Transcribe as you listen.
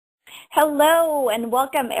Hello and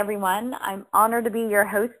welcome everyone. I'm honored to be your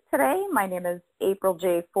host today. My name is April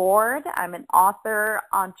J. Ford. I'm an author,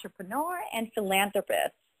 entrepreneur, and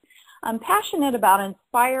philanthropist. I'm passionate about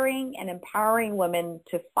inspiring and empowering women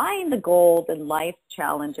to find the gold in life's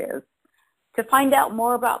challenges. To find out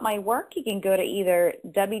more about my work, you can go to either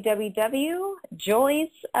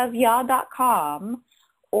www.joysofya.com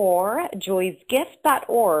or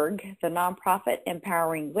joysgift.org, the nonprofit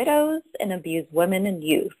empowering widows and abused women and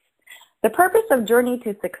youth. The purpose of Journey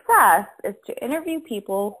to Success is to interview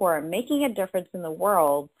people who are making a difference in the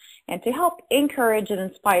world and to help encourage and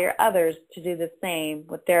inspire others to do the same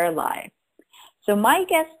with their lives. So my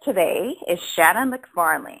guest today is Shanna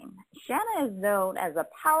McFarlane. Shanna is known as a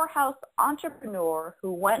powerhouse entrepreneur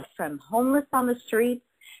who went from homeless on the street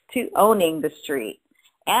to owning the street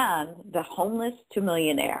and the homeless to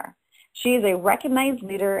millionaire. She is a recognized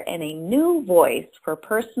leader and a new voice for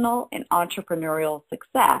personal and entrepreneurial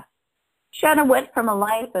success. Shanna went from a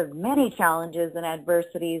life of many challenges and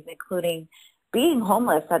adversities, including being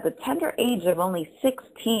homeless at the tender age of only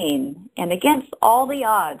 16. And against all the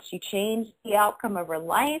odds, she changed the outcome of her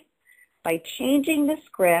life by changing the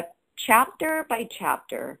script chapter by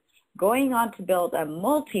chapter, going on to build a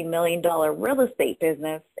multi-million-dollar real estate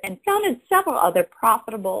business and founded several other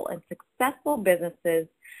profitable and successful businesses,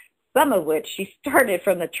 some of which she started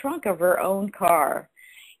from the trunk of her own car.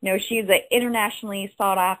 She's an internationally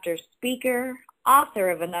sought-after speaker, author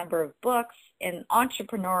of a number of books, an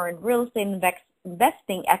entrepreneur and real estate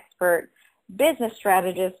investing expert, business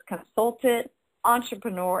strategist, consultant,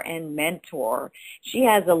 entrepreneur, and mentor. She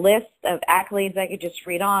has a list of accolades I could just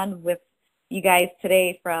read on with you guys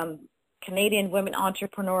today, from Canadian Women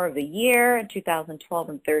Entrepreneur of the Year in 2012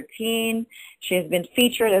 and 13. She has been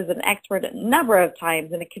featured as an expert a number of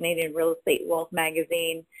times in the Canadian Real Estate Wealth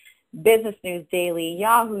magazine, Business News Daily,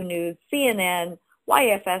 Yahoo News, CNN,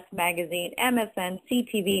 YFS Magazine, MSN,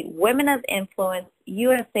 CTV, Women of Influence,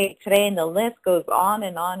 USA Today, and the list goes on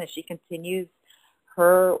and on as she continues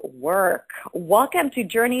her work. Welcome to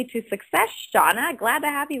Journey to Success, Shanna. Glad to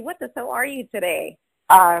have you with us. How are you today?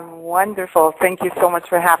 I'm wonderful. Thank you so much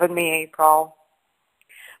for having me, April.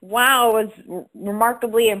 Wow, it was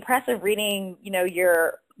remarkably impressive reading,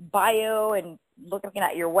 your bio and looking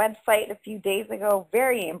at your website a few days ago.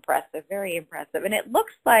 Very impressive, very impressive. And it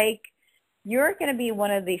looks like you're going to be one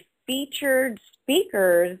of the featured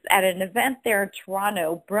speakers at an event there in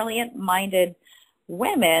Toronto, Brilliant Minded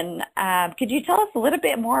Women. Could you tell us a little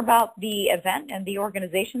bit more about the event and the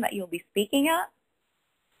organization that you'll be speaking at?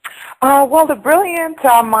 Well, the Brilliant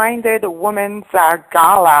Minded Women's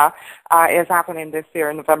Gala is happening this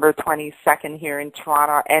year, November 22nd, here in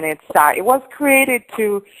Toronto, and it was created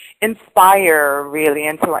to inspire, really,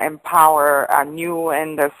 and to empower new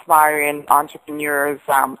and aspiring entrepreneurs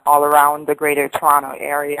all around the Greater Toronto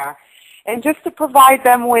area, and just to provide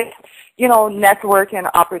them with, networking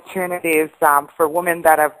opportunities for women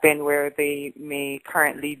that have been where they may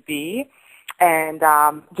currently be, and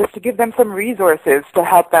just to give them some resources to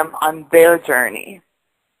help them on their journey.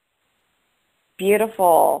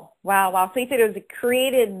 Beautiful. Wow. So you said it was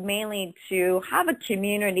created mainly to have a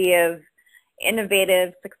community of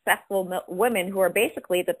innovative, successful women who are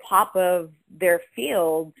basically at the top of their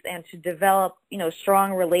fields, and to develop,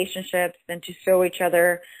 strong relationships and to show each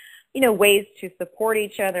other, ways to support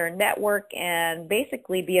each other, network, and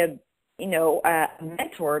basically be a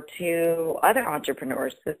mentor to other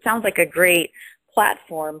entrepreneurs. It sounds like a great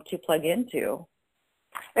platform to plug into.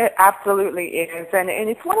 It absolutely is, and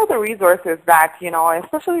it's one of the resources that,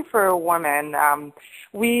 especially for women,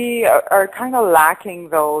 we are kind of lacking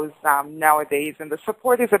those nowadays, and the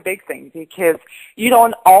support is a big thing because you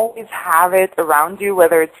don't always have it around you,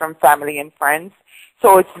 whether it's from family and friends.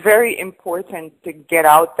 So it's very important to get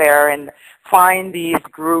out there and find these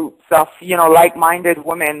groups of, like-minded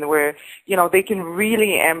women where, they can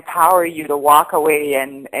really empower you to walk away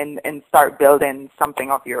and start building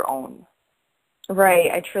something of your own. Right.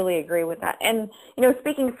 I truly agree with that. And,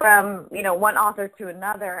 speaking from, one author to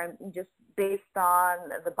another, and just based on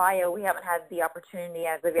the bio, we haven't had the opportunity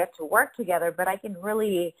as of yet to work together, but I can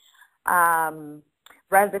really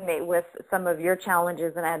resonate with some of your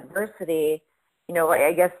challenges and adversity.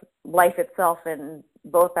 I guess life itself in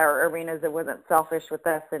both our arenas, it wasn't selfish with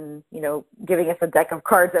us and, giving us a deck of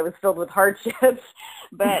cards that was filled with hardships.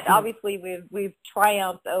 But obviously we've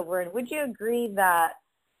triumphed over. And would you agree that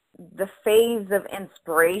the phase of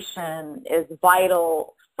inspiration is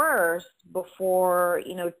vital first before,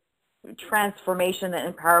 transformation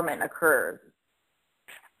and empowerment occurs?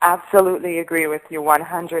 Absolutely agree with you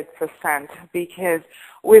 100% because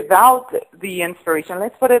without the inspiration,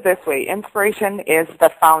 let's put it this way, inspiration is the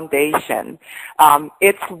foundation.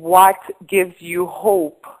 It's what gives you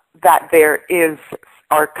hope that there is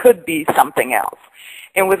or could be something else.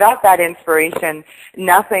 And without that inspiration,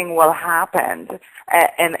 nothing will happen.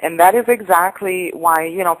 And that is exactly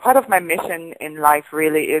why, part of my mission in life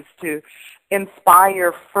really is to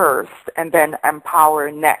inspire first and then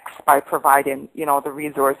empower next by providing, the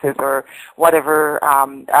resources or whatever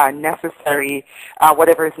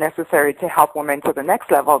whatever is necessary to help women to the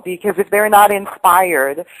next level. Because if they're not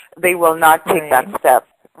inspired, they will not take that step,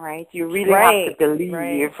 right? You really have to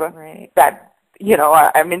believe that,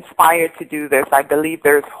 I'm inspired to do this. I believe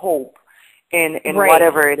there's hope in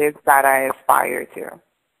whatever it is that I aspire to.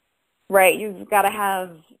 Right. You've got to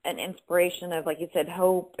have an inspiration of, like you said,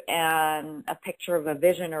 hope and a picture of a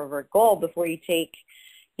vision or a goal before you take,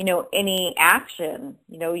 any action.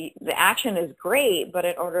 The action is great, but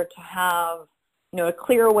in order to have, a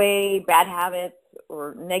clear way, bad habits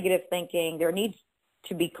or negative thinking, there needs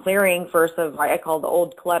to be clearing first of, I call the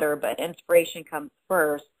old clutter, but inspiration comes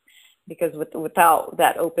first, because without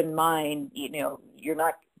that open mind, you're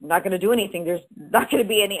not going to do anything. There's not going to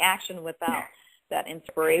be any action without that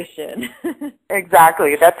inspiration.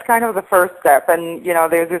 Exactly. That's kind of the first step. And,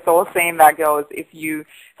 there's this old saying that goes, if you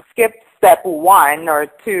skip step 1 or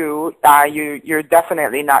 2, you're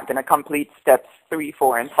definitely not going to complete steps 3,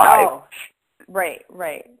 4, and 5. Oh, right.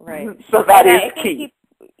 So that is key.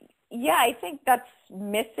 I think that's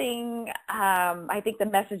missing. I think the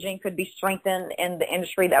messaging could be strengthened in the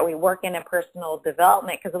industry that we work in personal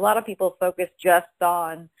development, because a lot of people focus just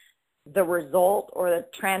on the result or the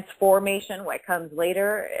transformation, what comes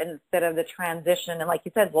later, instead of the transition. And like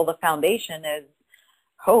you said, well, the foundation is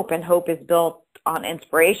hope, and hope is built on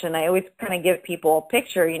inspiration. I always kind of give people a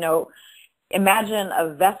picture, imagine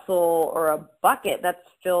a vessel or a bucket that's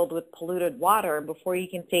filled with polluted water. Before you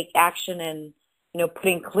can take action and,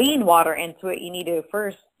 putting clean water into it, you need to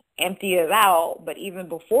first empty it out. But even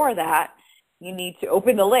before that, you need to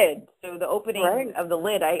open the lid. So the opening of the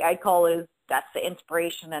lid, I call that's the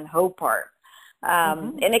inspiration and hope part.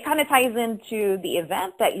 And it kind of ties into the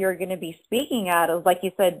event that you're going to be speaking at, of, like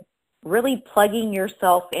you said, really plugging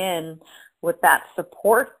yourself in with that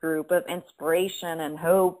support group of inspiration and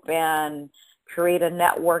hope, and create a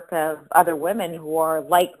network of other women who are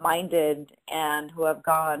like-minded and who have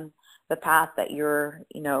gone the path that you're,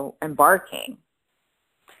 embarking.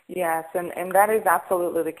 Yes, and that is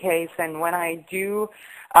absolutely the case. And when I do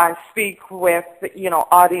speak with,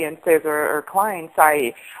 audiences or clients,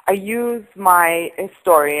 I use my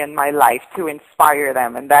story and my life to inspire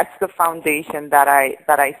them, and that's the foundation that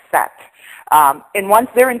I set. And once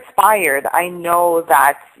they're inspired, I know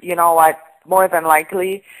that, more than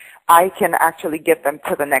likely, I can actually get them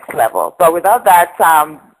to the next level. But without that,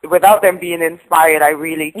 without them being inspired, I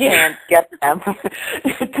really can't get them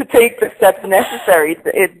to take the steps necessary.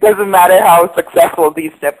 It doesn't matter how successful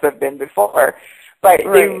these steps have been before, but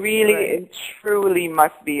they really and truly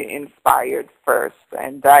must be inspired first.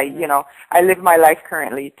 And I live my life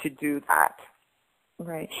currently to do that.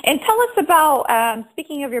 Right. And tell us about,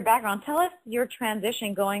 speaking of your background, tell us your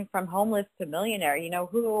transition going from homeless to millionaire.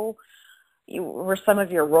 Who were some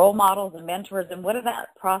of your role models and mentors, and what did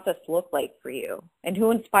that process look like for you, and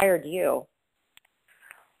who inspired you?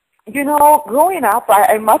 Growing up,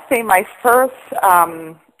 I must say my first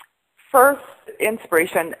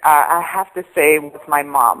inspiration, I have to say, was my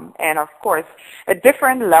mom. And of course, at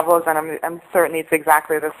different levels, and I'm certain it's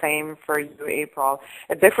exactly the same for you, April,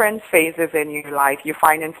 at different phases in your life, you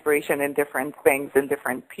find inspiration in different things and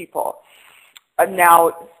different people.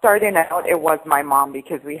 Now, starting out, it was my mom,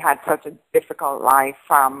 because we had such a difficult life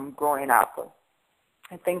growing up.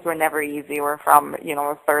 And things were never easy. We're from,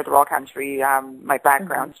 a third world country. My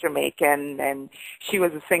background's Jamaican, and she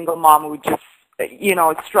was a single mom who just,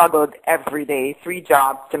 struggled every day, 3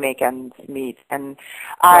 jobs to make ends meet. And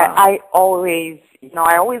I always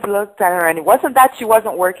looked at her, and it wasn't that she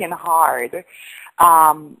wasn't working hard.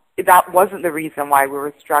 That wasn't the reason why we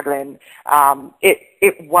were struggling.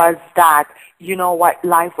 It was that,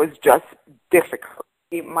 life was just difficult.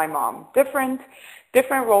 My mom, different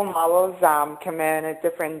role models come in at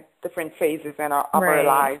different phases in of our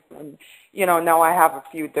lives. And, now I have a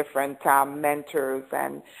few different mentors.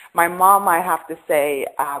 And my mom, I have to say,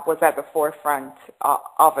 was at the forefront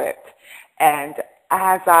of it. And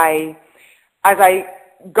as I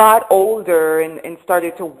got older and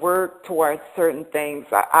started to work towards certain things,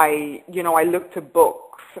 I looked to books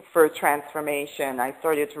for transformation. I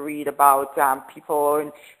started to read about people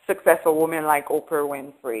and successful women like Oprah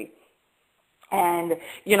Winfrey. And,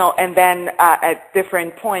 and then at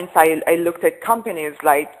different points, I looked at companies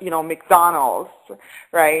like, McDonald's,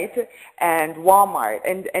 right, and Walmart,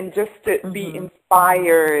 and just to be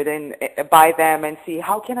inspired and by them and see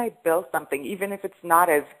how can I build something, even if it's not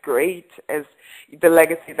as great as the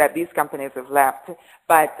legacy that these companies have left,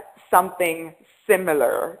 but something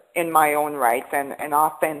similar in my own rights and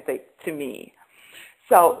authentic to me.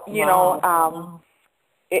 So,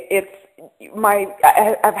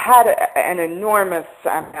 I've had an enormous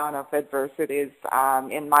amount of adversities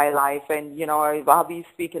in my life, and I'll be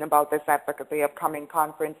speaking about this at the upcoming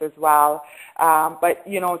conference as well. But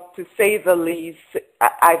to say the least,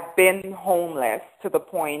 I've been homeless to the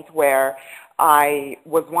point where I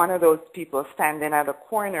was one of those people standing at a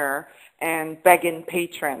corner and begging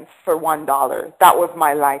patrons for $1. That was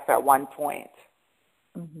my life at one point.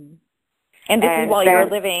 Mm-hmm. And this is while you were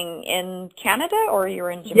living in Canada, or you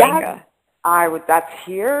were in Jamaica?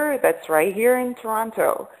 Yeah, that's right here in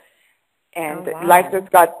Toronto. And life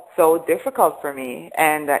just got so difficult for me.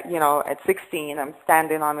 And, at 16, I'm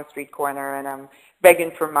standing on a street corner and I'm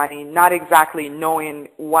begging for money, not exactly knowing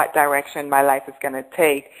what direction my life is going to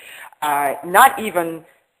take, not even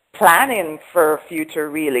planning for a future,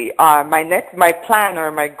 really. My plan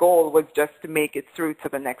or my goal was just to make it through to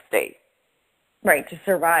the next day. Right, to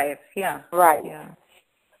survive, yeah. Right.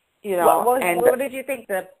 Yeah. What did you think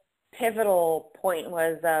the pivotal point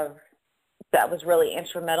was that was really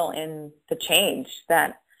instrumental in the change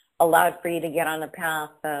that allowed for you to get on a path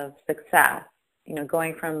of success,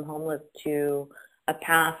 going from homeless to a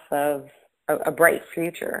path of a bright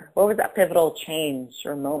future? What was that pivotal change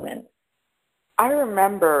or moment? I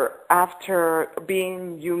remember after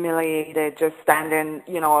being humiliated, just standing,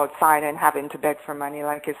 outside and having to beg for money,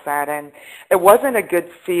 like I said, and it wasn't a good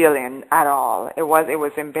feeling at all. It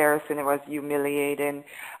was embarrassing. It was humiliating.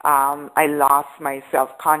 I lost my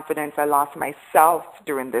self-confidence. I lost myself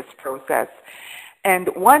during this process. And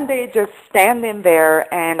one day just standing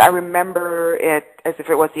there, and I remember it as if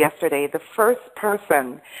it was yesterday, the first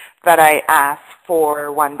person that I asked for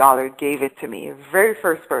 $1 gave it to me, the very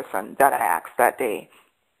first person that I asked that day.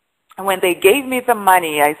 And when they gave me the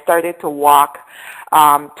money, I started to walk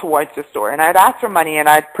towards the store. And I'd ask for money, and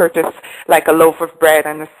I'd purchase like a loaf of bread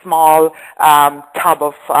and a small tub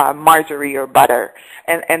of margarine or butter.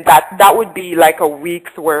 And that would be like a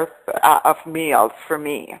week's worth of meals for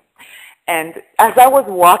me. And as I was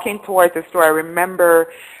walking towards the store, I remember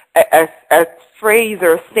a phrase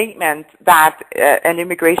or a statement that an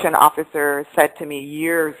immigration officer said to me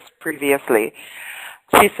years previously.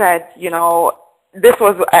 She said, this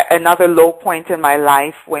was another low point in my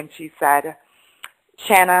life when she said,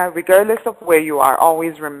 Shanna, regardless of where you are,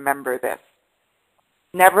 always remember this.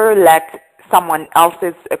 Never let someone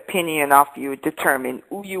else's opinion of you determine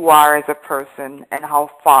who you are as a person and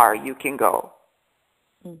how far you can go.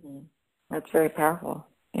 Mm-hmm. That's very powerful.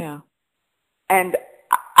 Yeah. And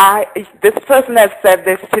this person has said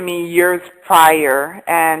this to me years prior,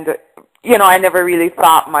 and, I never really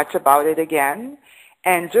thought much about it again.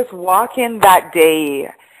 And just walking that day,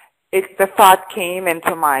 the thought came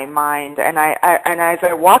into my mind, and as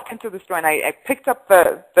I walked into the store and I picked up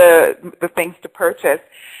the things to purchase,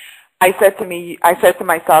 I said to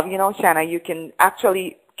myself, Shanna, you can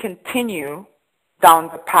actually continue down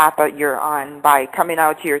the path that you're on by coming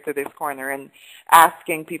out here to this corner and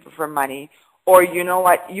asking people for money. Or you know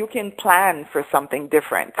what, you can plan for something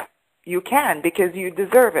different. You can, because you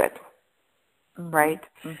deserve it. Mm-hmm. Right?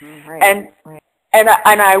 Mm-hmm. Right.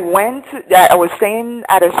 And I was staying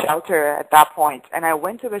at a shelter at that point, and I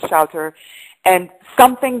went to the shelter, and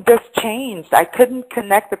something just changed. I couldn't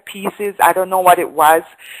connect the pieces. I don't know what it was,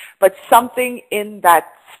 but something in that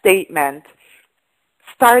statement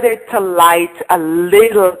started to light a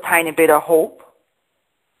little tiny bit of hope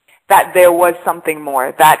that there was something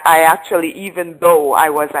more, that I actually, even though I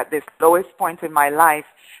was at this lowest point in my life,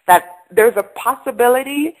 that there's a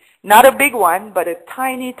possibility, not a big one, but a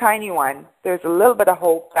tiny, tiny one. There's a little bit of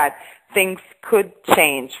hope that things could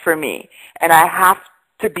change for me, and I have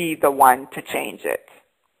to be the one to change it.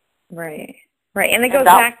 Right, right. And it goes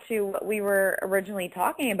back to what we were originally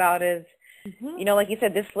talking about is, mm-hmm. Like you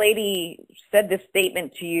said, this lady said this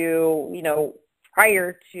statement to you,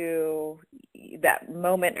 prior to that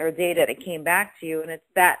moment or day that it came back to you. And it's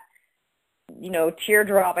that,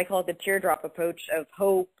 teardrop, I call it the teardrop approach of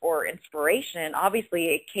hope or inspiration. Obviously,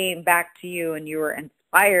 it came back to you and you were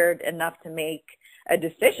inspired enough to make a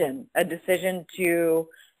decision to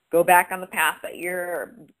go back on the path that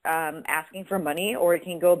you're asking for money, or you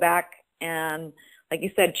can go back and, like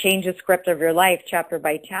you said, change the script of your life chapter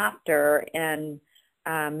by chapter and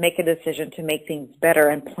make a decision to make things better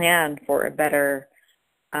and plan for a better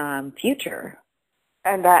future.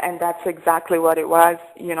 And that's exactly what it was.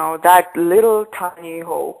 You know, that little tiny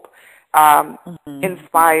hope Mm-hmm.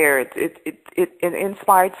 inspired it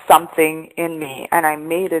inspired something in me, and I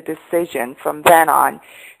made a decision from then on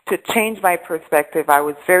to change my perspective. I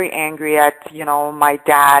was very angry at, you know, my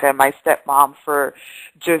dad and my stepmom for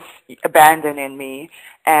just abandoning me,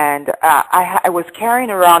 and I was carrying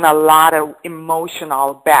around a lot of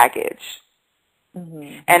emotional baggage.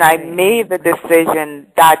 Mm-hmm. And I Right. made the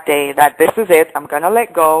decision that day that this is it. I'm going to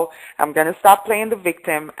let go. I'm going to stop playing the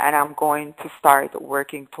victim, and I'm going to start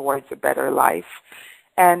working towards a better life.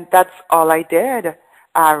 And that's all I did.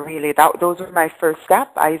 Really, those were my first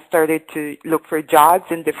step. I started to look for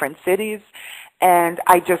jobs in different cities, and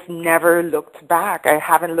I just never looked back. I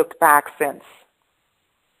haven't looked back since.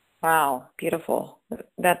 Wow, beautiful.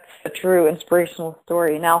 That's a true inspirational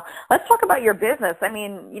story. Now, let's talk about your business. I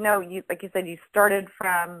mean, you like you said, you started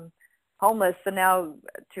from homeless and now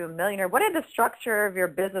to a millionaire. What did the structure of your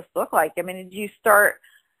business look like? I mean, did you start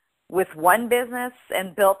with one business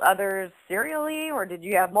and built others serially, or did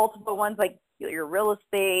you have multiple ones like your real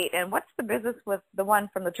estate? And what's the business with the one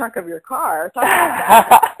from the trunk of your car? Talk about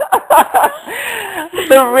that.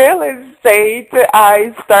 The real estate,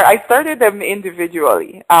 I started them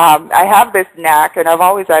individually. I have this knack, and I've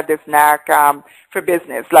always had this knack for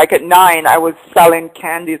business. Like at 9, I was selling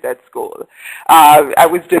candies at school. I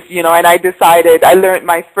was just, and I learned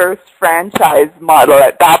my first franchise model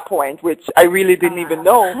at that point, which I really didn't even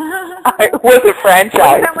know it was a Well, you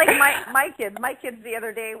franchise. sound like my kids. My kids the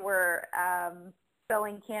other day were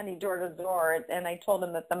selling candy door to door, and I told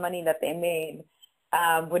them that the money that they made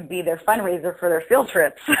would be their fundraiser for their field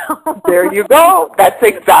trips. There you go. That's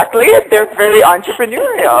exactly it. They're very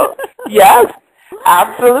entrepreneurial. Yes,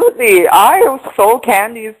 absolutely. I sold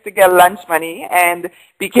candies to get lunch money, and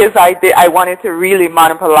because I wanted to really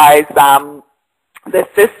monopolize the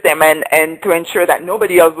system and to ensure that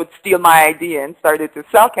nobody else would steal my idea and started to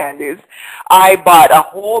sell candies, I bought a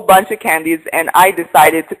whole bunch of candies, and I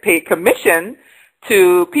decided to pay commission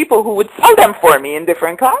to people who would sell them for me in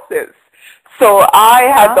different classes. So I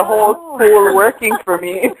had the whole school working for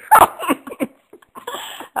me.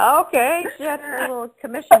 Okay, she had her little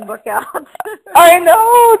commission book out. I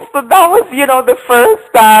know. So that was, the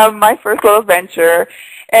first, my first little venture.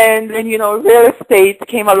 And then, real estate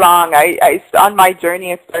came along. On my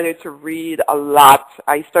journey, I started to read a lot.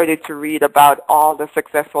 I started to read about all the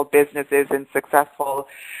successful businesses and successful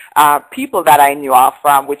people that I knew of,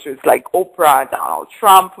 which was like Oprah, Donald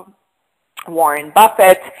Trump, Warren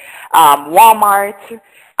Buffett, Walmart.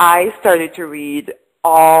 I started to read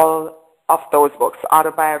all of those books,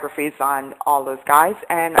 autobiographies on all those guys,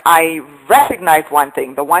 and I recognized one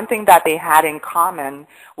thing. The one thing that they had in common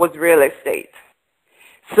was real estate.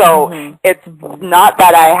 So it's not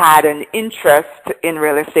that I had an interest in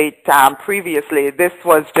real estate previously. This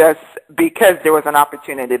was just because there was an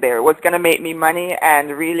opportunity there. It was going to make me money, and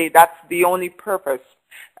really that's the only purpose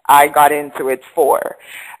I got into it for.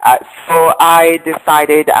 So I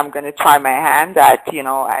decided I'm going to try my hand at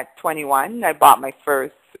 21. I bought my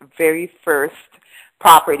very first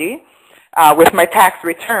property with my tax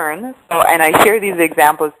return. So, and I share these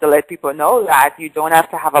examples to let people know that you don't have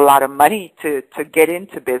to have a lot of money to get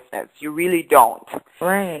into business. You really don't.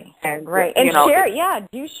 Right. And, right. And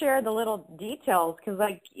do share the little details, because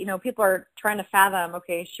people are trying to fathom,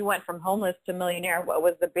 okay, she went from homeless to millionaire. What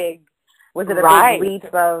was the big Was it a big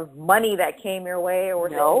leap of money that came your way, or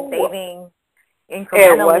was it saving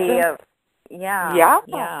incrementally? Yeah.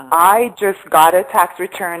 I just got a tax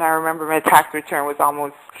return. I remember my tax return was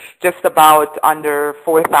almost just about under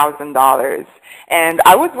 $4,000. And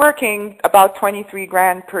I was working about 23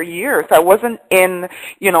 grand per year. So I wasn't in,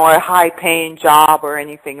 a high paying job or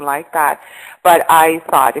anything like that. But I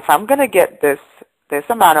thought, if I'm going to get this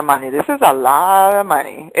amount of money, this is a lot of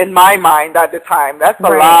money in my mind at the time. That's a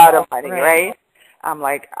lot of money, right? I'm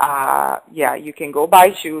like, you can go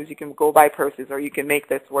buy shoes, you can go buy purses, or you can make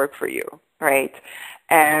this work for you, right?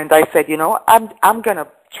 And I said, I'm going to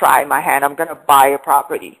try my hand. I'm going to buy a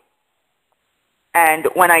property. And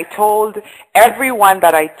when I told, everyone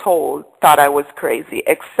that I told thought I was crazy,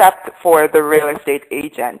 except for the real estate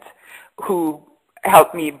agent who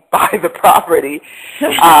helped me buy the property.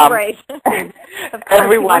 Right.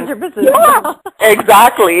 Everyone. Yeah,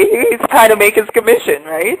 exactly. He's trying to make his commission,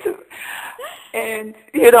 right? And,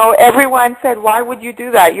 everyone said, why would you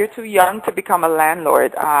do that? You're too young to become a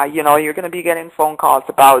landlord. You're going to be getting phone calls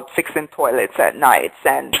about fixing toilets at nights.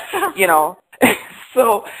 And,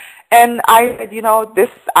 so, and I said,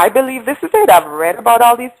 I believe this is it. I've read about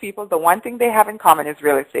all these people. The one thing they have in common is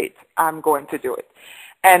real estate. I'm going to do it.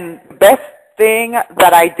 And the best thing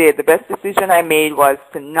that I did, the best decision I made was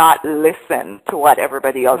to not listen to what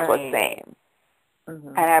everybody else was saying.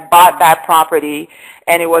 And I bought that property,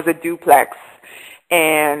 and it was a duplex.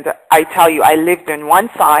 And I tell you, I lived in one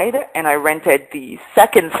side, and I rented the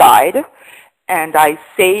second side, and I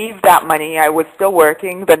saved that money. I was still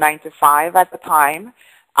working the 9 to 5 at the time.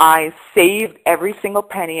 I saved every single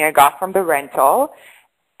penny I got from the rental.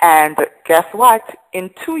 And guess what? In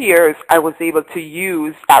 2 years, I was able to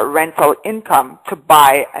use that rental income to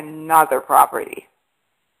buy another property.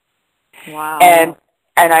 Wow.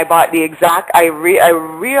 And I bought the exact, I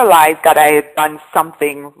realized that I had done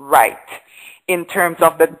something right in terms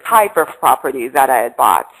of the type of property that I had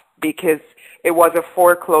bought, because it was a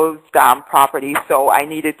foreclosed property, so I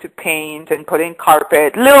needed to paint and put in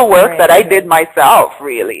carpet, little work that I did myself,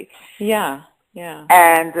 really. Yeah, yeah.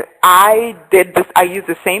 And I did this, I used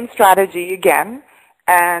the same strategy again,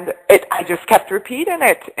 and I just kept repeating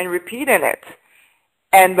it and repeating it.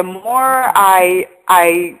 And the more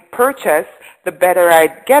I purchased, the better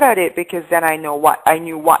I'd get at it, because then I knew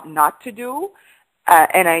what not to do,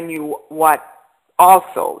 and I knew what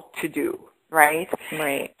also to do, right?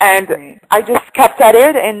 Right. And I just kept at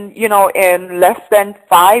it, and, you know, in less than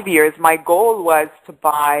 5 years, my goal was to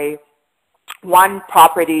buy one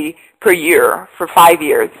property per year for 5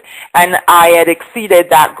 years, and I had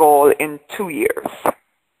exceeded that goal in 2 years.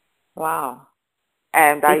 Wow.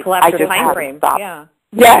 And I just haven't stopped. Yeah.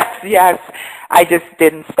 Yes. I just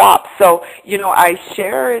didn't stop. So, you know, I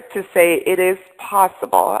share it to say it is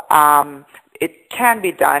possible. It can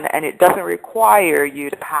be done, and it doesn't require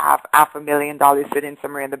you to have $500,000 sitting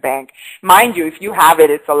somewhere in the bank. Mind you, if you have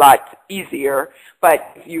it, it's a lot easier.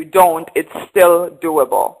 But if you don't, it's still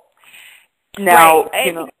doable. Now,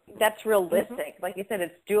 you know, that's realistic. Like you said,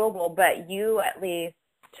 it's doable, but you at least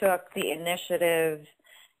took the initiative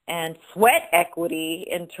and sweat equity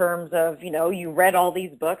in terms of, you know, you read all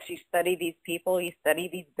these books, you study these people, you study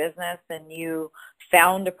these business, and you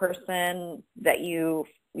found a person that you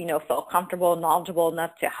know, felt comfortable and knowledgeable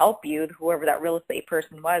enough to help you, whoever that real estate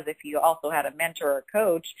person was, if you also had a mentor or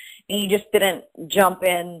coach, and you just didn't jump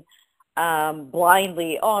in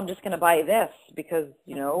blindly, oh, I'm just going to buy this because,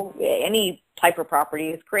 you know, any type of property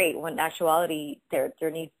is great, when in actuality there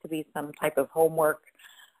needs to be some type of homework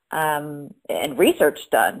and research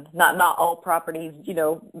done. Not all properties, you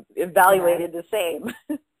know, evaluated the same.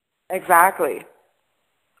 Exactly.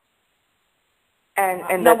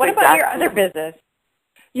 And now, what about your other business?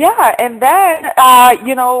 Yeah, and then,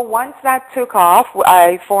 you know, once that took off,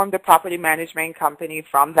 I formed a property management company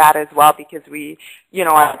from that as well, because we, you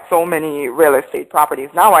know, I had so many real estate properties.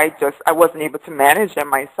 Now I wasn't able to manage them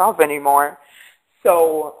myself anymore.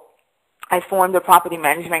 So I formed a property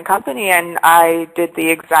management company, and I did the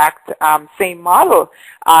exact same model.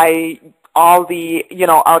 All the, you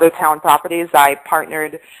know, out-of-town properties, I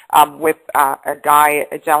partnered with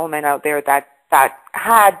a gentleman out there that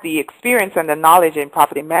had the experience and the knowledge in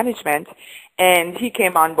property management, and he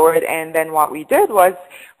came on board. And then what we did was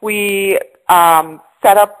we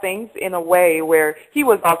set up things in a way where he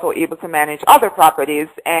was also able to manage other properties,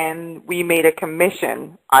 and we made a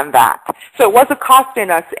commission on that. So it wasn't costing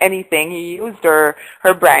us anything. He used her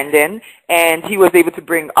branding, and he was able to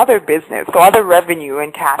bring other business, so other revenue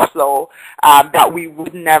and cash flow that we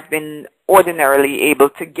wouldn't have been ordinarily able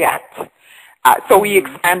to get. So we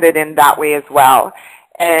expanded in that way as well.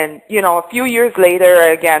 And, you know, a few years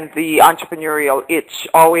later, again, the entrepreneurial itch,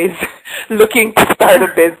 always looking to start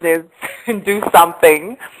a business and do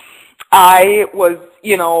something. I was,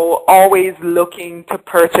 you know, always looking to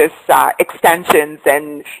purchase extensions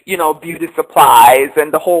and, you know, beauty supplies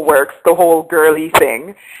and the whole works, the whole girly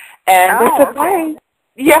thing. And I said, why?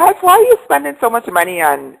 Yes, why are you spending so much money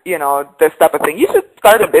on, you know, this type of thing? You should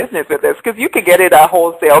start a business with this, because you could get it at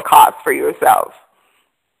wholesale cost for yourself.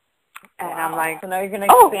 And I'm like, so now you're going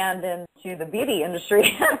to expand into the beauty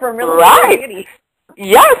industry from real estate to beauty.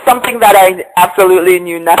 Yes, something that I absolutely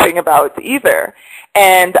knew nothing about either.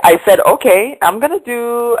 And I said, okay, I'm going to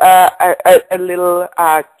do a little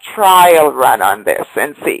trial run on this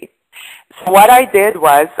and see. So what I did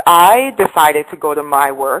was I decided to go to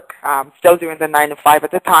my work, still doing the 9 to 5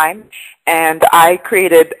 at the time, and I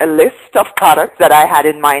created a list of products that I had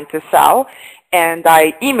in mind to sell, and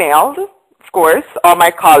I emailed, of course, all my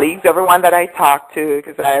colleagues, everyone that I talked to,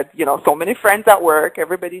 because I had, you know, so many friends at work.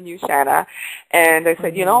 Everybody knew Shanna. And I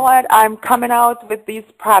said, you know what, I'm coming out with these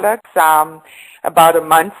products about a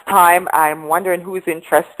month's time. I'm wondering who's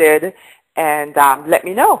interested, and let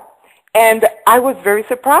me know. And I was very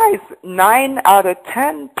surprised. 9 out of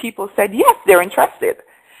 10 people said, yes, they're interested.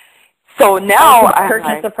 So now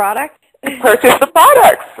purchase the product? Purchase the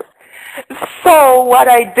products. So what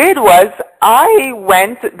I did was I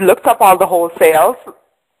looked up all the wholesales.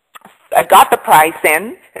 I got the price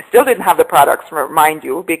in. I still didn't have the products, mind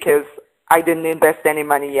you, because I didn't invest any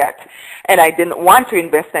money yet. And I didn't want to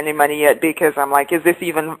invest any money yet because I'm like, is this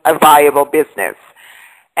even a viable business?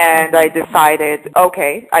 And I decided,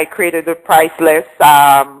 okay, I created a price list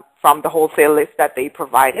from the wholesale list that they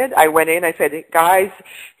provided. I went in, I said, guys,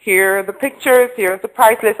 here are the pictures, here's the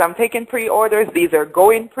price list. I'm taking pre-orders. These are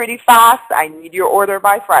going pretty fast. I need your order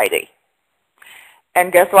by Friday.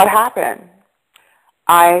 And guess what happened?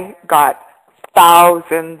 I got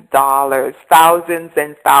thousands and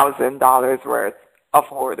 $1,000 worth of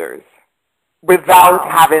orders without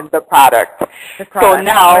having the product. So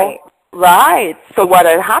now, right. So what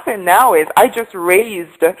had happened now is I just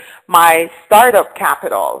raised my startup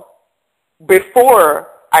capital before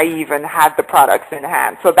I even had the products in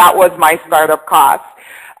hand. So that was my startup cost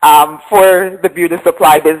for the beauty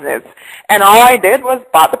supply business. And all I did was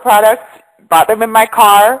bought the products, bought them in my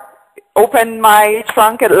car, opened my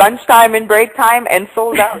trunk at lunchtime and break time, and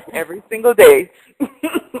sold out every single day.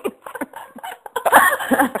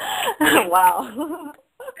 Wow.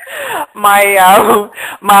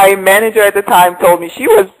 My manager at the time told me she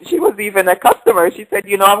was even a customer. She said,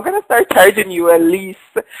 I'm going to start charging you a lease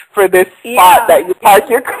for this spot that you park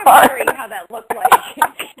your car. How that looked like.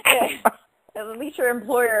 At least your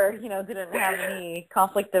employer, didn't have any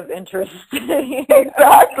conflict of interest.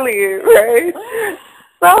 Exactly, right?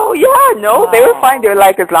 So, they were fine. They were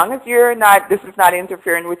like, as long as this is not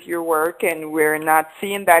interfering with your work and we're not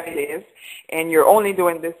seeing that it is, and you're only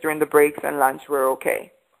doing this during the breaks and lunch, we're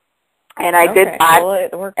okay. And I did that. Well,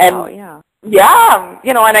 it worked out, yeah. Yeah,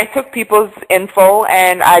 and I took people's info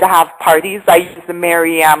and I'd have parties. I used the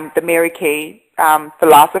Mary Kay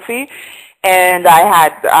philosophy, and I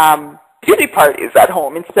had beauty parties at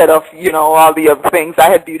home instead of, all the other things.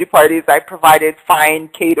 I had beauty parties. I provided fine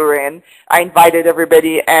catering. I invited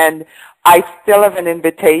everybody, and I still have an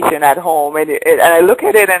invitation at home. And I look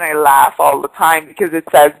at it and I laugh all the time because it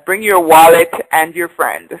says, bring your wallet and your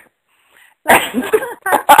friend.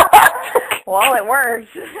 Well, it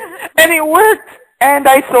worked. And it worked. And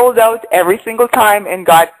I sold out every single time and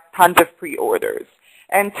got tons of pre-orders.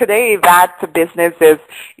 And today that business is,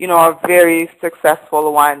 a very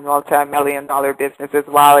successful one, multi-million-dollar business as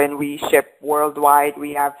well. And we ship worldwide.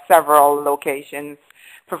 We have several locations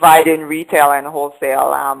providing retail and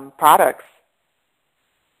wholesale products.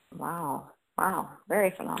 Wow.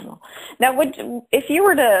 Very phenomenal. Now, if you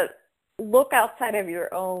were to look outside of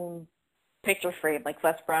your own picture frame, like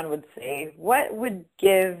Les Brown would say, what would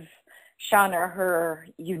give Shanna her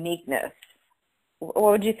uniqueness?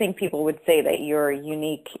 What would you think people would say that your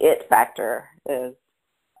unique it factor is?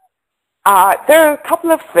 There are a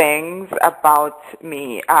couple of things about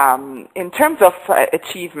me. In terms of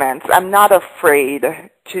achievements, I'm not afraid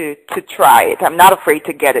to try it. I'm not afraid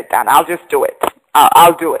to get it done. I'll just do it.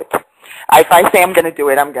 I'll do it. If I say I'm going to do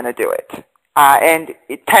it, I'm going to do it. And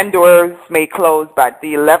 10 doors may close, but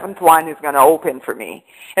the 11th one is going to open for me.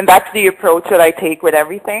 And that's the approach that I take with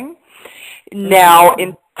everything. Now,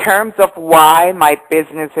 in terms of why my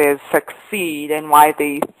businesses succeed and why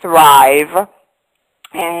they thrive,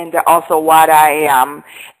 and also what I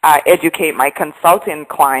educate my consulting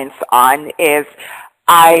clients on, is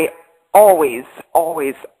I always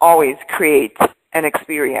create an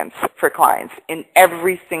experience for clients in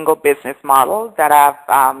every single business model that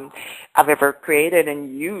I've ever created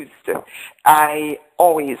and used. I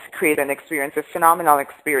always create an experience, a phenomenal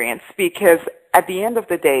experience, because at the end of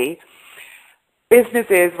the day,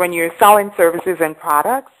 businesses, when you're selling services and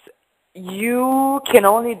products, you can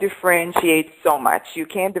only differentiate so much. You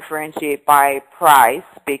can't differentiate by price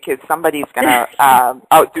because somebody's going to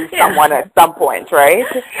outdo someone at some point, right?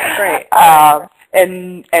 Right.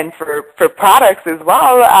 And for products as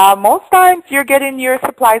well, most times you're getting your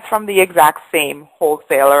supplies from the exact same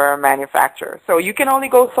wholesaler or manufacturer. So you can only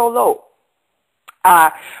go so low.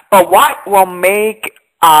 But what will make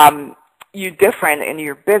you different in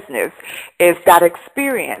your business is that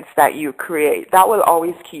experience that you create. That will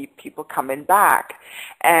always keep people coming back.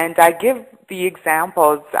 And I give the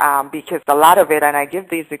examples because a lot of it, and I give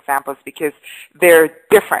these examples because they're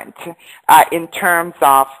different in terms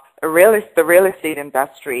of the real estate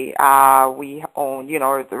industry. We own,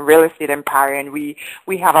 the real estate empire, and we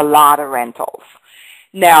have a lot of rentals.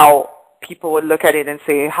 Now, people would look at it and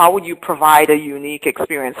say, how would you provide a unique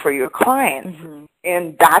experience for your clients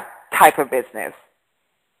in that type of business?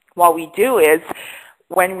 What we do is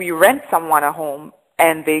when we rent someone a home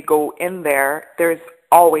and they go in there, there's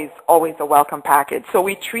always a welcome package. So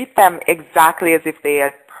we treat them exactly as if they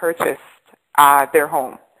had purchased their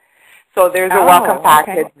home. So there's a welcome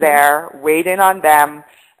package there waiting on them,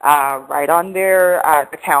 right on their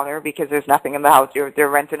the counter, because there's nothing in the house. They're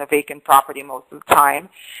renting a vacant property most of the time.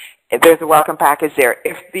 There's a welcome package there.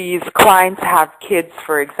 If these clients have kids,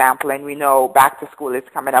 for example, and we know back to school is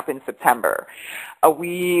coming up in September,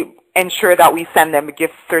 we ensure that we send them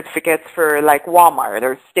gift certificates for like Walmart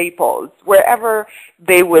or Staples, wherever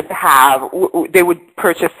they would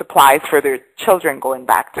purchase supplies for their children going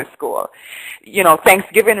back to school. You know,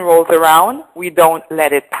 Thanksgiving rolls around, we don't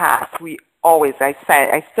let it pass. We always,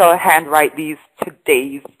 I still handwrite these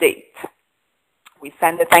today's date. We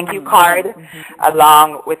send a thank you card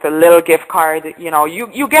along with a little gift card. You know,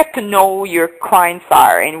 you get to know who your clients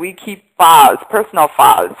are, and we keep files, personal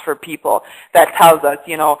files for people that tells us,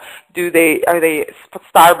 you know, are they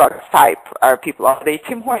Starbucks type? Are they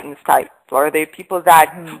Tim Hortons type? Or are they people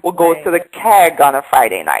that will go to the keg on a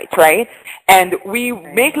Friday night, right? And we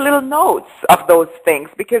make little notes of those things,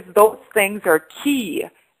 because those things are key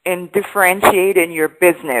in differentiating your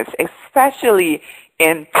business, especially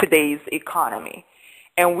in today's economy.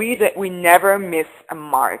 And we never miss a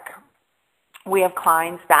mark. We have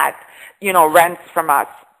clients that, you know, rents from us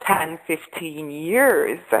 10, 15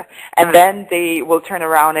 years, and then they will turn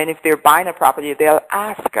around, and if they're buying a property, they'll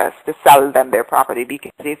ask us to sell them their property,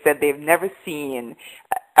 because they said they've never seen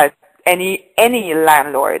any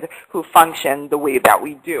landlord who functioned the way that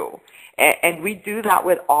we do. And we do that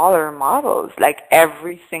with all our models. Like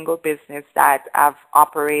every single business that I've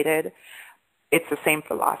operated, it's the same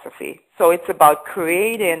philosophy. So it's about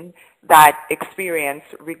creating that experience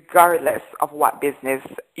regardless of what business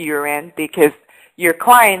you're in, because your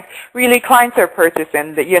clients are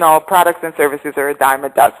purchasing, you know, products and services are a dime a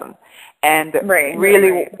dozen. And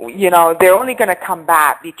you know, they're only going to come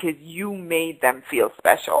back because you made them feel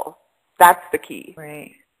special. That's the key.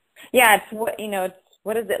 Right. Yeah, it's what, you know,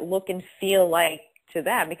 what does it look and feel like to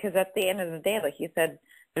them? Because at the end of the day, like you said,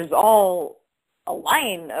 there's all a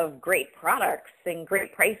line of great products and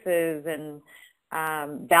great prices and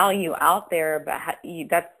value out there, but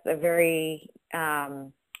that's a very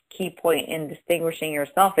key point in distinguishing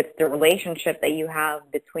yourself. It's the relationship that you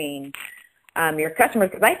have between your customers.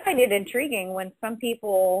 Because I find it intriguing when some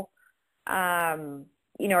people,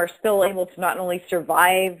 you know, are still able to not only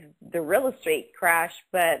survive the real estate crash,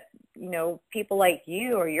 but, you know, people like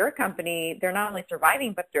you or your company, they're not only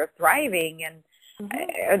surviving, but they're thriving. And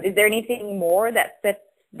is there anything more that sets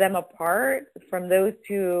them apart from those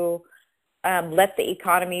who let the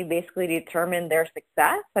economy basically determine their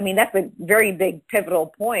success? I mean, that's a very big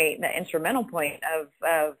pivotal point, the instrumental point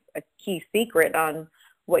of a key secret on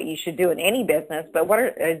what you should do in any business. But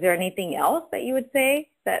is there anything else that you would say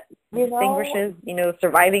that distinguishes, you know,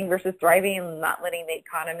 surviving versus thriving and not letting the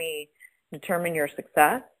economy determine your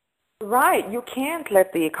success? Right. You can't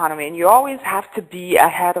let the economy, and you always have to be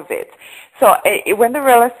ahead of it. So when the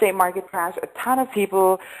real estate market crashed, a ton of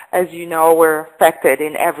people, as you know, were affected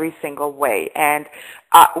in every single way. And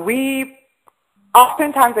we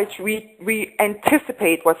oftentimes we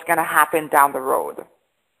anticipate what's going to happen down the road.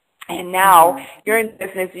 And now you're in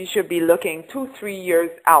business, you should be looking 2-3 years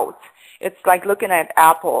out. It's like looking at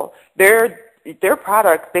Apple. Their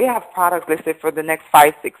products, they have products listed for the next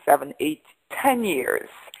 5, 6, 7, 8, 10 years.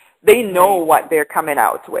 They know what they're coming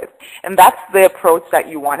out with. And that's the approach that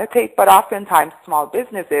you want to take. But oftentimes small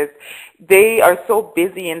businesses, they are so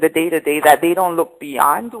busy in the day-to-day that they don't look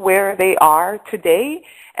beyond where they are today.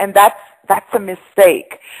 And that's a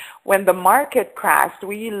mistake. When the market crashed,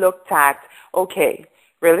 we looked at, okay,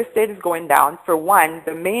 real estate is going down. For one,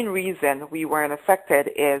 the main reason we weren't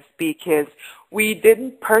affected is because we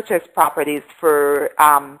didn't purchase properties for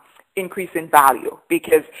increase in value.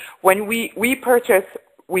 Because when we purchase,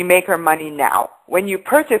 we make our money now. When you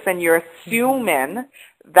purchase and you're assuming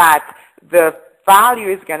that the value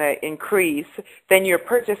is going to increase, then you're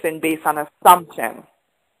purchasing based on assumption.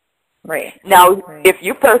 Right. Now, if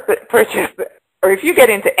you purchase, or if you get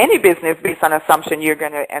into any business based on assumption, you're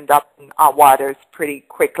going to end up in hot waters pretty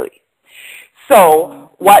quickly.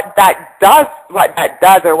 So what that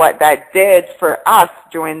did for us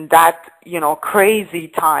during that, you know, crazy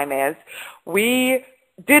time is we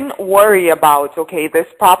didn't worry about, okay, this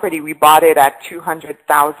property, we bought it at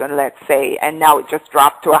 $200,000, let's say, and now it just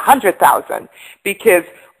dropped to $100,000. Because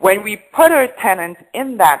when we put our tenants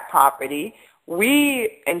in that property,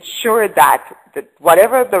 we ensured that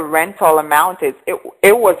whatever the rental amount is,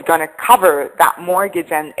 it was going to cover that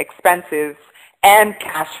mortgage and expenses and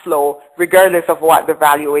cash flow, regardless of what the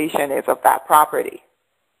valuation is of that property.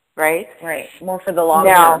 Right? Right. More for the long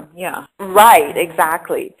term. Yeah. Right,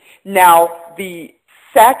 exactly. Now, the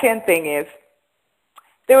second thing is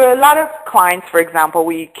there were a lot of clients, for example,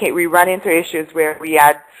 we run into issues where we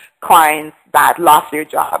had clients that lost their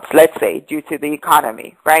jobs, let's say, due to the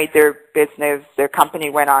economy, right? Their business, their company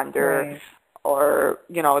went under, Right. or,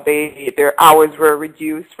 you know, their hours were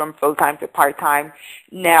reduced from full-time to part-time.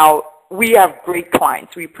 Now, we have great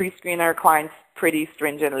clients. We pre-screen our clients pretty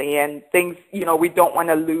stringently, and things, you know, we don't want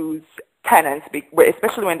to lose tenants,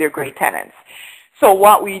 especially when they're great tenants. So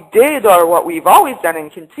what we did, or what we've always done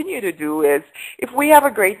and continue to do, is if we have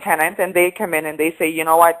a great tenant and they come in and they say, you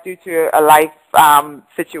know what, due to a life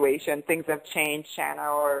situation, things have changed, Shanna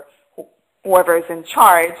or whoever is in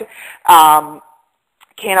charge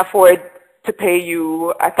can't afford to pay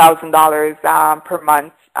you $1,000 per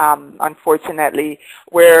month, unfortunately,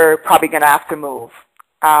 we're probably going to have to move.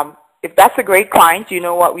 If that's a great client, you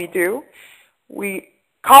know what we do? We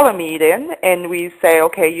call a meeting and we say,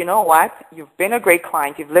 okay, you know what? You've been a great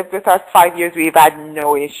client. You've lived with us 5 years. We've had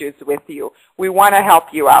no issues with you. We want to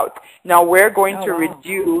help you out. Now we're going to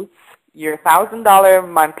reduce your $1,000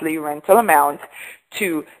 monthly rental amount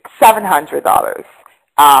to $700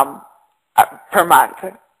 per month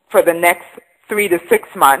for the next 3 to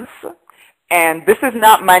 6 months. And this is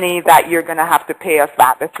not money that you're going to have to pay us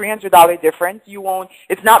back. The $300 difference,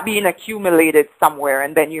 it's not being accumulated somewhere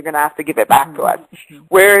and then you're going to have to give it back to us.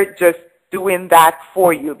 We're just doing that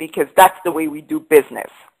for you because that's the way we do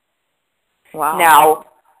business. Wow. Now,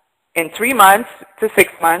 in 3 months to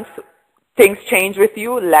 6 months, things change with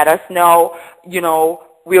you. Let us know. You know,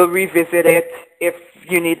 we'll revisit it if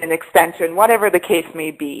you need an extension, whatever the case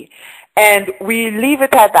may be. And we leave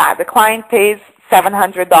it at that. The client pays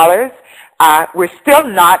 $700. We're still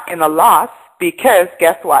not in a loss because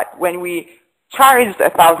guess what? When we charged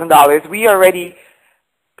 $1,000, we already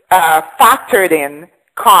factored in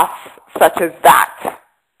costs such as that.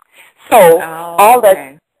 So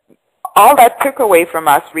all that took away from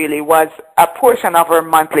us really was a portion of our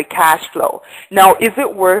monthly cash flow. Now, is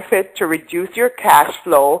it worth it to reduce your cash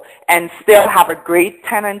flow and still have a great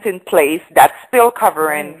tenant in place that's still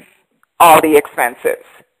covering all the expenses?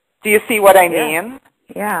 Do you see what I mean?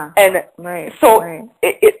 Yeah. And so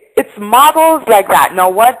it's models like that. Now,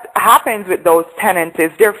 what happens with those tenants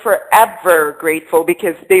is they're forever grateful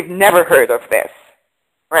because they've never heard of this,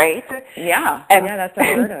 right? Yeah. And, that's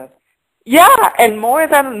unheard of. Yeah, and more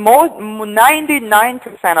than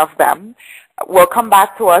 99% of them will come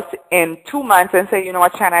back to us in 2 months and say, you know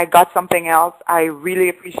what, Shanna, I got something else. I really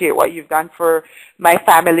appreciate what you've done for my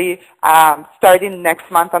family. Starting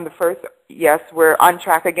next month on the 1st, yes, we're on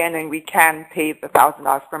track again and we can pay the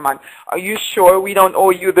 $1,000 per month. Are you sure we don't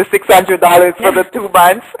owe you the $600 for the 2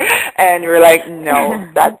 months? And we're like,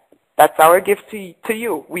 no, that's our gift to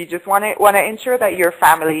you. We just want to ensure that your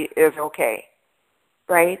family is okay.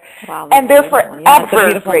 Right? Wow, and they're beautiful.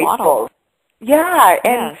 forever grateful. Model. Yeah,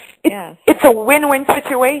 and it's a win-win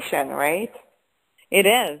situation, right? It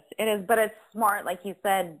is, but it's smart, like you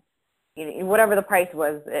said, whatever the price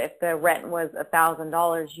was, if the rent was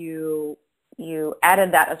 $1,000, you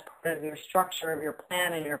added that as part of your structure of your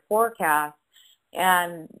plan and your forecast.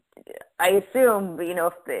 And I assume,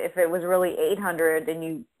 if it was really $800 and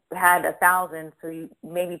you had $1,000, so you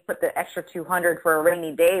maybe put the extra $200 for a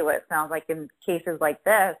rainy day, what it sounds like in cases like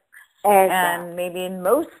this. And maybe in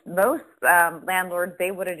most landlords,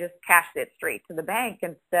 they would have just cashed it straight to the bank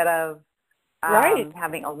instead of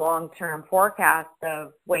having a long-term forecast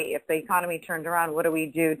of, wait, if the economy turns around, what do we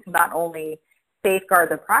do to not only safeguard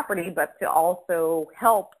the property, but to also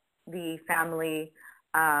help the family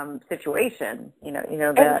situation,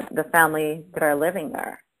 the family that are living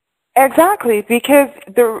there. Exactly, because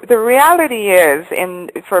the reality is,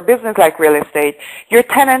 for a business like real estate, your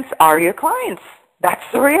tenants are your clients. That's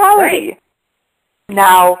the reality. Right.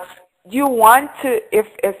 Now, you want to,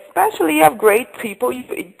 especially you have great people,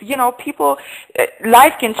 people,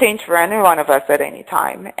 life can change for any one of us at any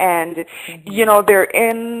time. And, they're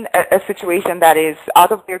in a situation that is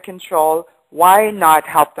out of their control. Why not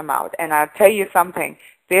help them out? And I'll tell you something.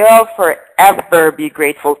 They'll forever be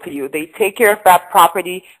grateful to you. They take care of that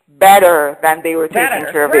property better than they were taking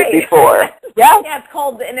care of it before. Yeah, it's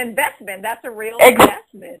called an investment. That's a real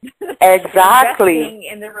investment. Exactly. Investing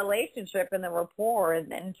in the relationship and the rapport and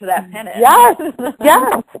into that tenant. Yes,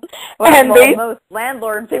 yes. Most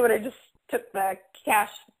landlords, they would have just took the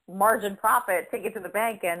cash margin profit, take it to the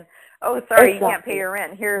bank, and, sorry, you can't pay your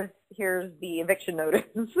rent. Here's the eviction notice.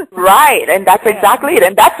 Right, and that's exactly it.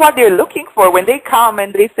 And that's what they're looking for when they come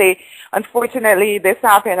and they say, unfortunately, this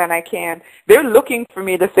happened and I can't. They're looking for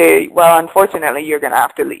me to say, well, unfortunately, you're going to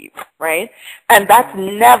have to leave, right? And that's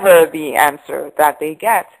never the answer that they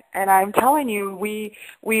get. And I'm telling you, we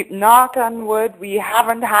knock on wood, we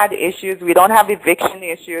haven't had issues. We don't have eviction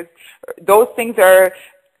issues. Those things are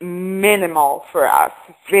minimal for us,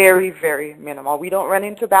 very, very minimal. We don't run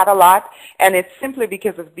into that a lot, and it's simply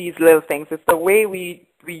because of these little things. It's the way we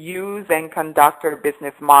use and conduct our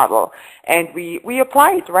business model, and we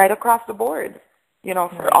apply it right across the board, you know,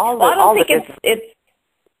 for all the all the business.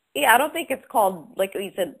 I don't think it's called, like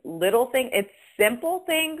you said, little things. It's simple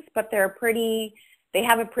things, but they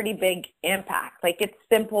have a pretty big impact. Like, it's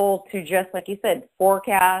simple to just, like you said,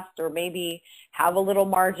 forecast or maybe have a little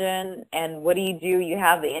margin. And what do? You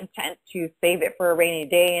have the intent to save it for a rainy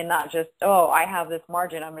day and not just, oh, I have this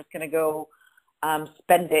margin, I'm just going to go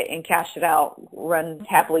spend it and cash it out, run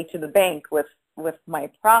happily to the bank with my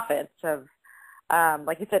profits of,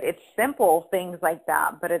 like you said, it's simple things like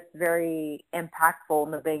that, but it's very impactful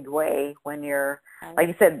in a big way when you're, like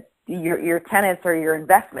you said, your tenants are your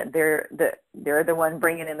investment. They're the one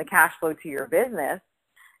bringing in the cash flow to your business,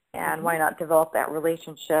 and why not develop that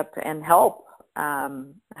relationship and help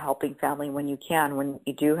helping family when you can, when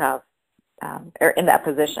you do have are in that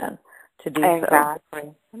position to do so.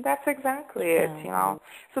 Exactly. And that's exactly it, you know.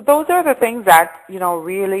 So those are the things that, you know,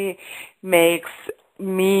 really makes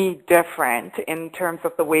me different in terms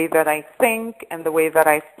of the way that I think and the way that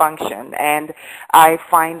I function. And I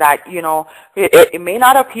find that, you know, it may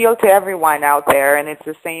not appeal to everyone out there, and it's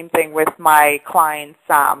the same thing with my clients,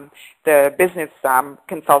 the business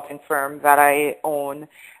consulting firm that I own.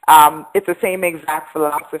 It's the same exact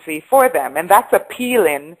philosophy for them, and that's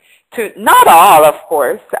appealing to not all, of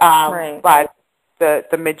course, but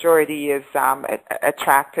the majority is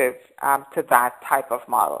attractive to that type of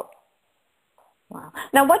model. Wow.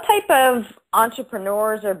 Now, what type of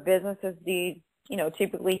entrepreneurs or businesses do you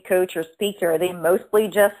typically coach or speak to? Are they mostly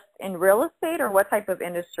just in real estate, or what type of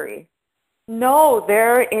industry? No,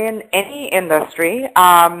 they're in any industry.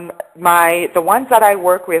 The ones that I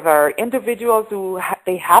work with are individuals who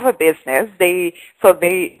they have a business. They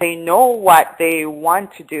know what they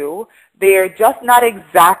want to do. They're just not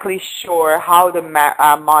exactly sure how to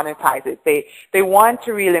monetize it. They want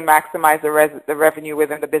to really maximize the revenue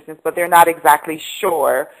within the business, but they're not exactly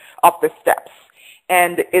sure of the steps.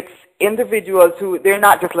 And it's individuals who, they're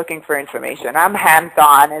not just looking for information. I'm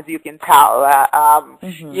hands-on, as you can tell.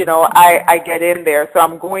 You know, I get in there. So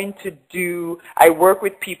I work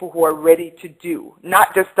with people who are ready to do,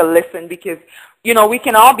 not just to listen, because, you know, we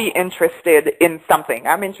can all be interested in something.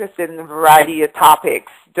 I'm interested in a variety of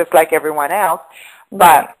topics, just like everyone else.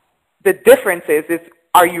 But the difference is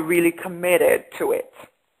are you really committed to it?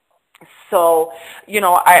 So, you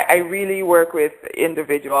know, I really work with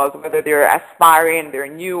individuals, whether they're aspiring, they're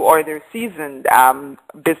new, or they're seasoned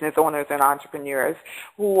business owners and entrepreneurs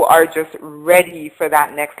who are just ready for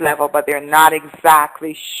that next level, but they're not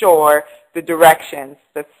exactly sure the directions,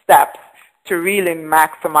 the steps to really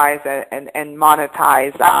maximize and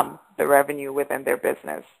monetize the revenue within their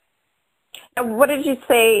business. And what did you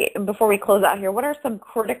say, before we close out here, what are some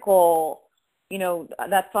critical,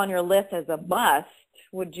 that's on your list as a must,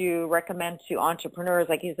 would you recommend to entrepreneurs?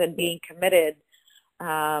 Like you said, being committed,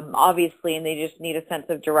 obviously, and they just need a sense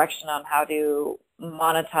of direction on how to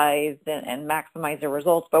monetize and maximize their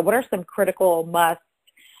results. But what are some critical musts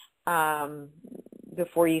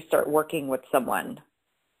before you start working with someone?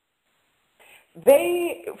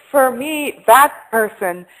 For me, that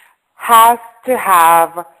person has to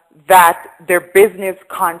have their business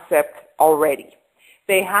concept already.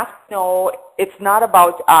 They have to know it's not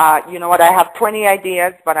about, you know what, I have 20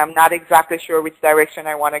 ideas, but I'm not exactly sure which direction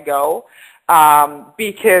I want to go,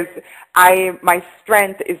 because my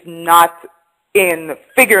strength is not in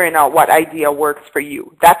figuring out what idea works for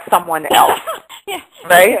you. That's someone else,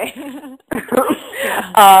 right?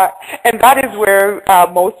 And that is where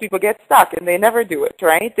most people get stuck, and they never do it,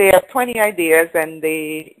 right? They have 20 ideas, and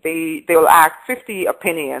they'll ask 50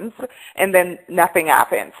 opinions, and then nothing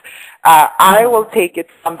happens. I will take it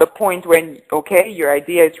from the point when, okay, your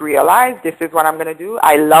idea is realized. This is what I'm going to do.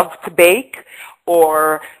 I love to bake.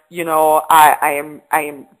 Or, you know, I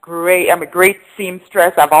am great. I'm a great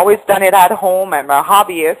seamstress. I've always done it at home. I'm a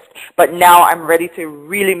hobbyist, but now I'm ready to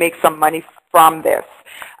really make some money from this.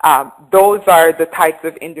 Those are the types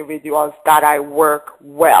of individuals that I work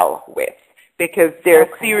well with, because they're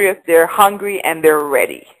serious, they're hungry, and they're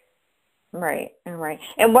ready. Right.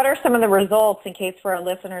 And what are some of the results, in case for our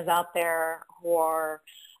listeners out there who are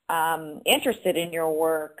interested in your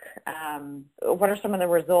work, what are some of the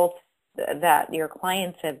results that your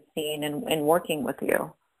clients have seen in working with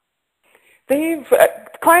you?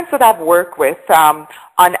 Clients that I've worked with, on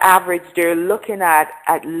average, they're looking at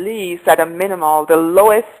least, at a minimal, the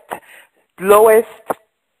lowest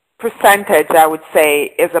percentage, I would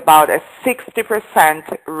say, is about a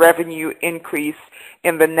 60% revenue increase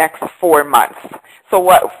in the next 4 months. So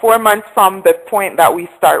 4 months from the point that we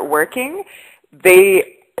start working,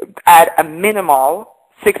 they at a minimal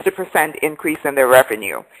 60% increase in their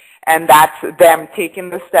revenue. And that's them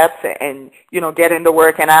taking the steps and, getting the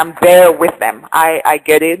work, and I'm there with them. I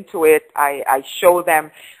get into it. I show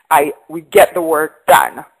them. We get the work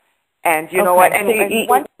done. And you know what? And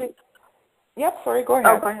once yep, sorry, go ahead.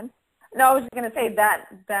 Oh, go ahead. No, I was just going to say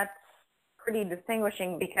that's pretty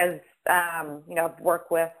distinguishing because, I've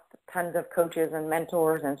worked with tons of coaches and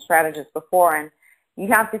mentors and strategists before, and you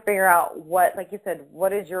have to figure out what, like you said,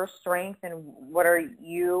 what is your strength and what are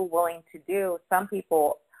you willing to do. Some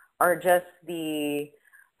people are just the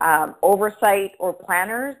oversight or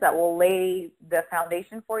planners that will lay the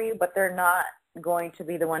foundation for you, but they're not going to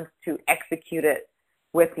be the ones to execute it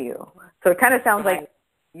with you. So it kind of sounds like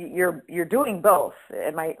you're doing both.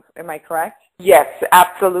 Am I correct? Yes,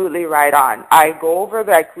 absolutely right on. I go over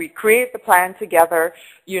we create the plan together.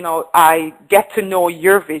 I get to know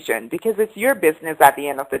your vision because it's your business at the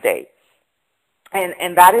end of the day.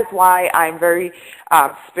 And that is why I'm very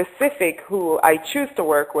specific who I choose to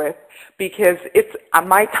work with, because it's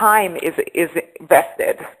my time is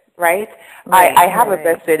vested, right? I have a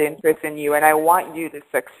vested interest in you, and I want you to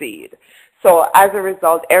succeed. So as a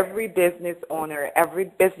result, every business owner, every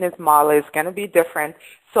business model is going to be different.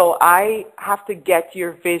 So I have to get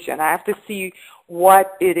your vision. I have to see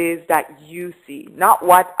what it is that you see, not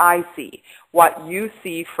what I see, what you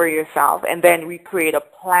see for yourself. And then we create a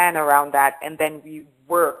plan around that, and then we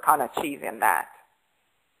work on achieving that.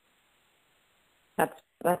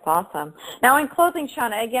 That's awesome. Now, in closing,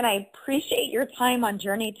 Shanna, again, I appreciate your time on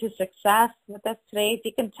Journey to Success with us today. If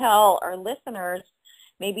you can tell our listeners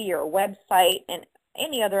maybe your website and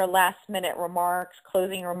any other last-minute remarks,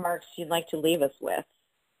 closing remarks you'd like to leave us with.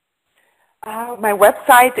 My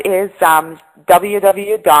website is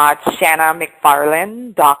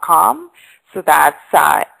www.shannamcfarlane.com. So that's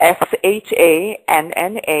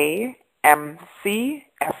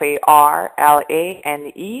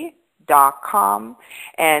ShannamCfarlane.com.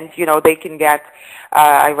 And, they can get,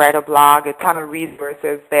 I write a blog, a ton of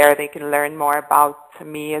resources there. They can learn more about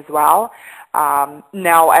me as well.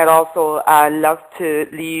 Now, I'd also love to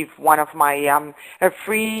leave one of my a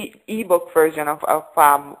free ebook version of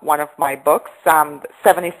one of my books,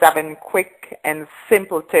 77 quick and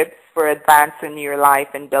simple tips for advancing your life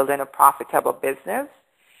and building a profitable business.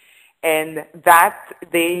 And that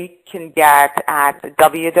they can get at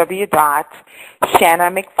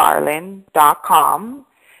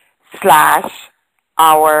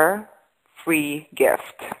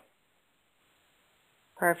www.shannamcfarlane.com/our-free-gift.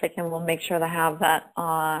 Perfect, and we'll make sure to have that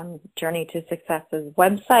on Journey to Success's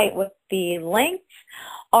website with the links.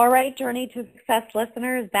 All right, Journey to Success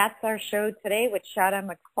listeners, that's our show today with Shanna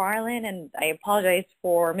McFarlane, and I apologize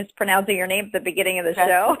for mispronouncing your name at the beginning of the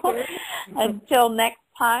show. Until next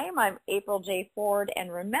time, I'm April J. Ford,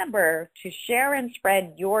 and remember to share and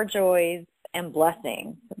spread your joys and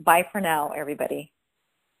blessings. Bye for now, everybody.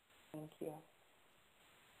 Thank you.